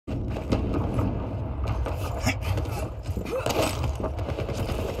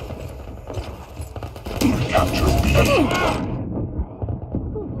Capture B.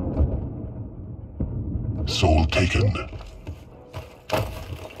 Soul taken.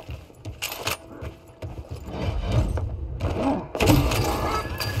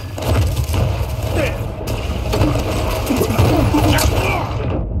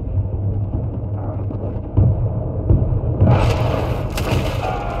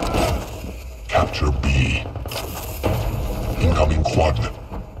 Capture B. Incoming quad.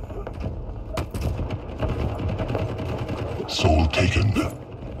 Soul taken.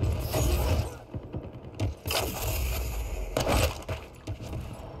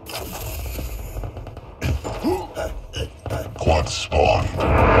 Quad spawned.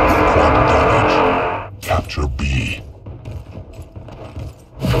 Quad damage. Capture B.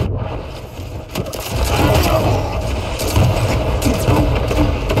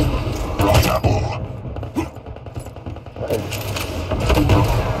 Pineapple.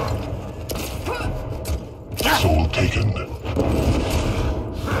 Soul taken.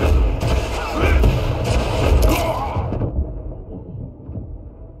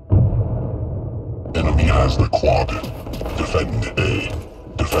 Enemy has the quad. Defend A.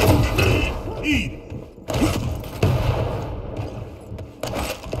 Defend A. Eat.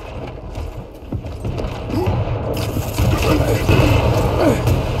 Defend A.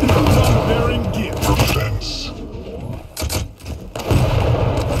 Bearing gift. Defense.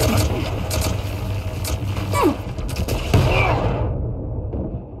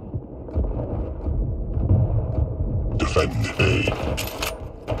 Defend A.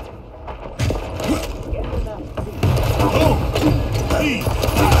 Eat.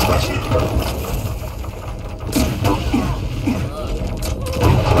 Impressive.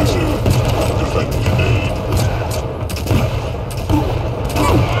 Impressive. Defend A.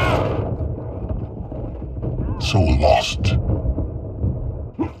 Soul lost.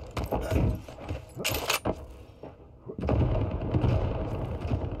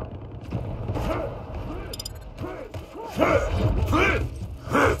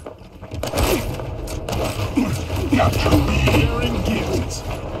 Capture B. Bearing gift.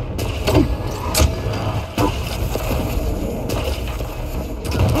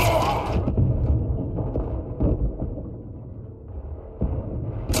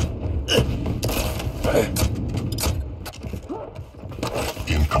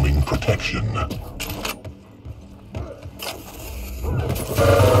 Incoming protection.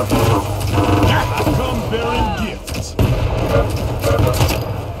 Come bearing gift.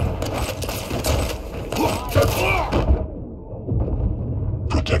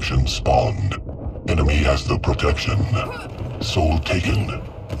 Protection spawned. Enemy has the protection. Soul taken.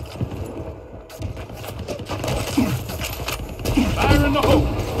 Fire in the hole.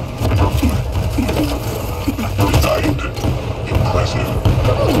 Denied. Impressive.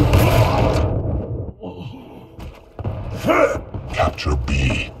 Capture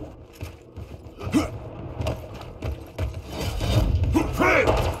B.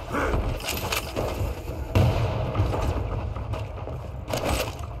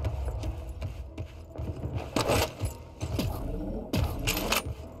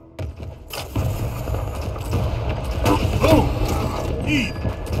 Eat.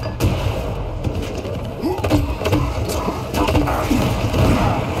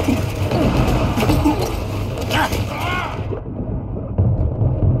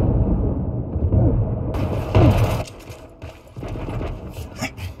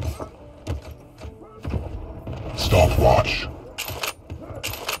 Stopwatch.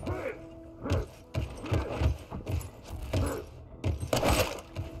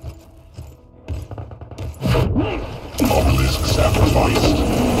 Obelisk sacrificed.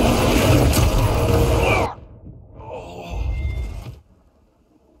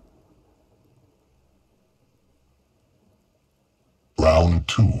 Round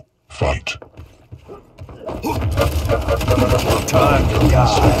 2. Fight. Time to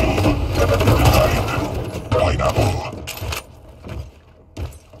die. Denied. Pineapple.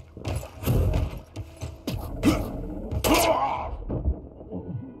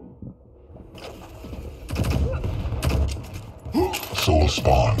 Soul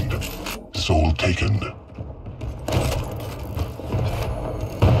spawned. Soul taken.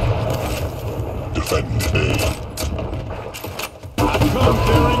 Defend A. Come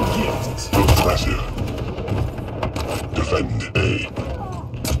bearing gift. Impressive. Defend A.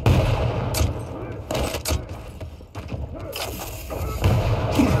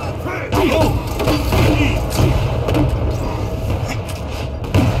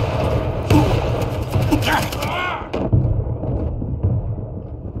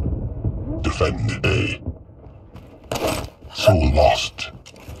 Defend A. Soul lost.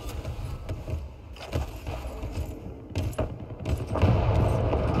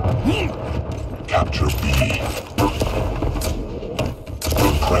 Capture B.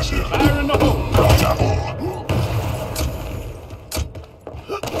 Impressive. Fire in the hole! Pineapple.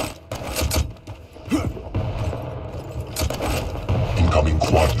 Incoming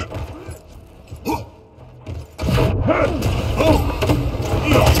quad.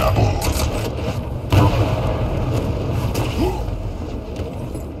 Pineapple.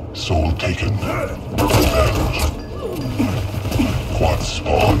 Soul taken. Revenge. Quad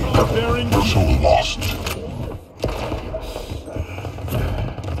spawn. Preparing Soul lost.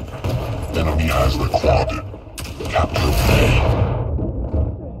 Enemy has the quad. Capture B.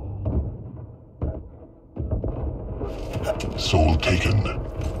 Soul taken.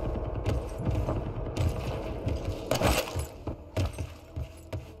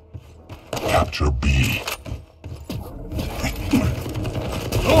 Capture B.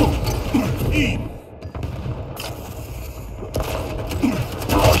 eat!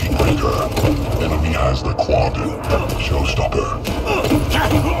 Parking breaker. Enemy has the quad. Showstopper.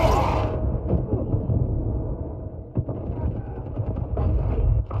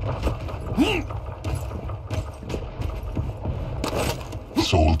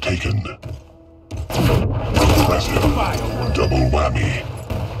 Soul taken. Impressive. Double whammy.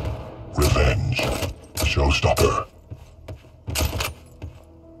 Revenge. Showstopper.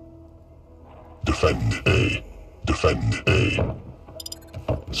 Defend A. Defend A.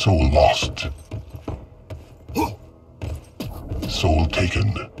 Soul lost. Soul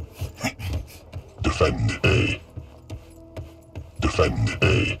taken. Defend A. Defend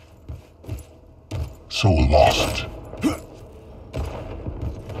A. Soul lost.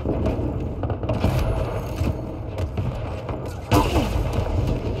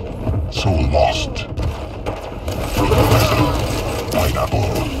 Soul lost. Pineapple.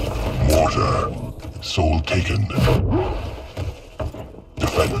 Mortar. Soul taken.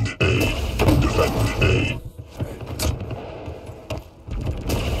 Defend A. Defend A.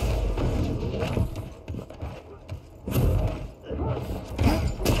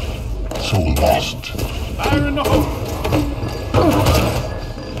 Soul lost. Fire in the hole!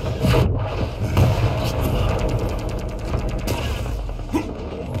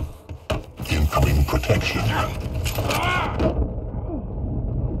 Incoming protection.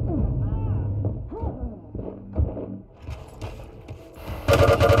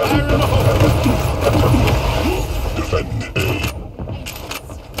 Fire in the hole! Defend A.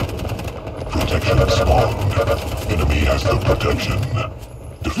 Protection spawned. Enemy has the protection.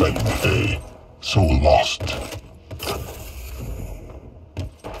 Defend A. Soul lost.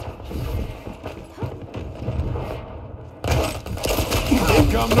 Here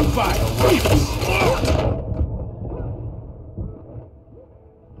come the fireworks!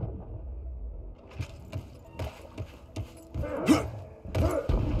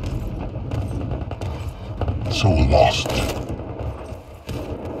 Soul lost.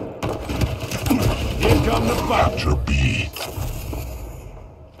 Here come the fire! Capture B.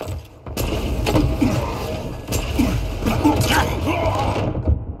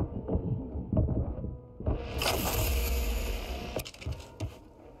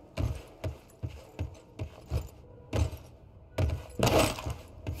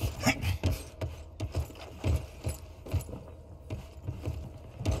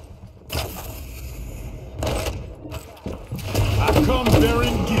 I come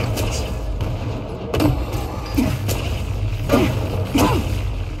bearing gifts.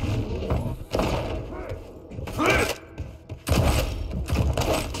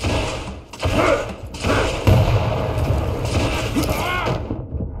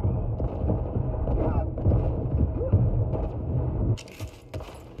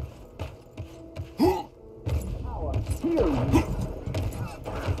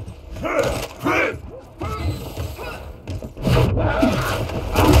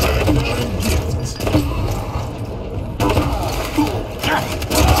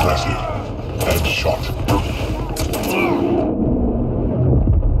 Impressive. Headshot.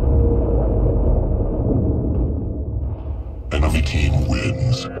 Enemy team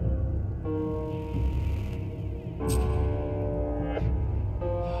wins.